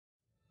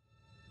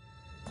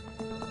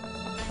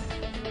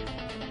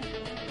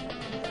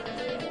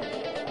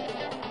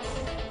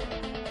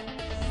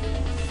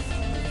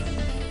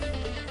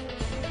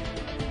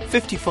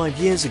55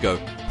 years ago,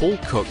 Paul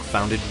Cook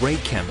founded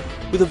Raychem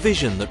with a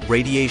vision that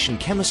radiation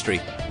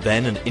chemistry,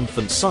 then an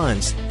infant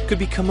science, could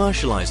be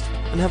commercialized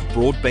and have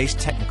broad-based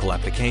technical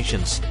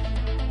applications.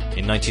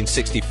 In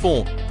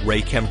 1964,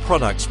 Raychem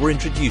products were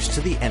introduced to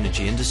the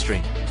energy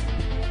industry.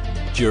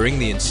 During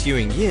the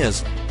ensuing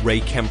years,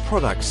 Raychem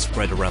products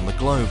spread around the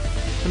globe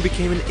and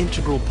became an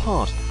integral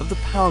part of the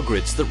power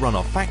grids that run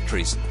our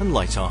factories and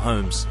light our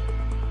homes.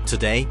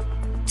 Today,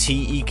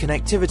 TE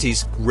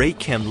Connectivity's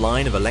Raychem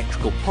line of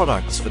electrical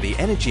products for the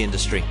energy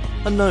industry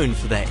are known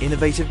for their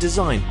innovative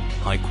design,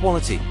 high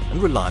quality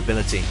and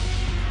reliability.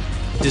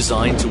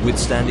 Designed to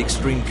withstand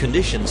extreme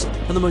conditions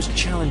and the most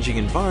challenging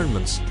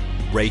environments,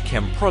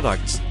 Raychem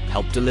products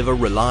help deliver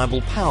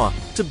reliable power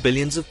to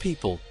billions of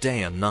people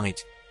day and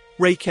night.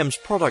 Raychem's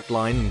product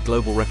line and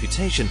global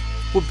reputation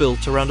were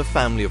built around a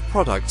family of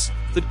products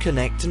that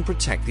connect and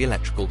protect the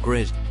electrical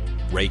grid.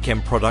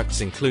 Raychem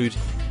products include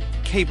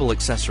cable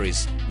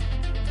accessories,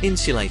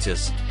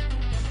 insulators,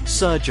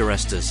 surge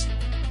arresters,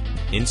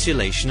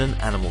 insulation and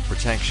animal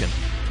protection.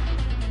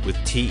 With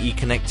TE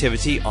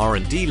Connectivity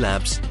R&D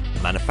labs,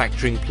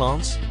 manufacturing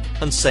plants,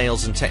 and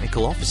sales and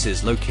technical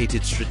offices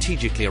located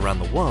strategically around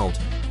the world,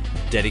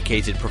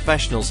 dedicated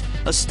professionals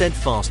are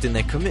steadfast in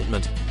their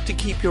commitment to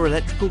keep your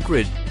electrical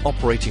grid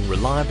operating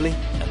reliably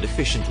and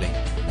efficiently.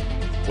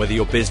 Whether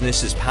your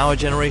business is power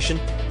generation,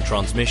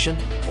 transmission,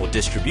 or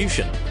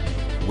distribution,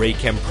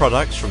 Raychem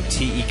products from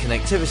TE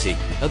Connectivity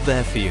are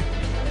there for you.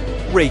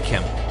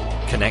 Raychem,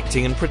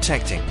 connecting and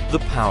protecting the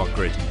power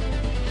grid.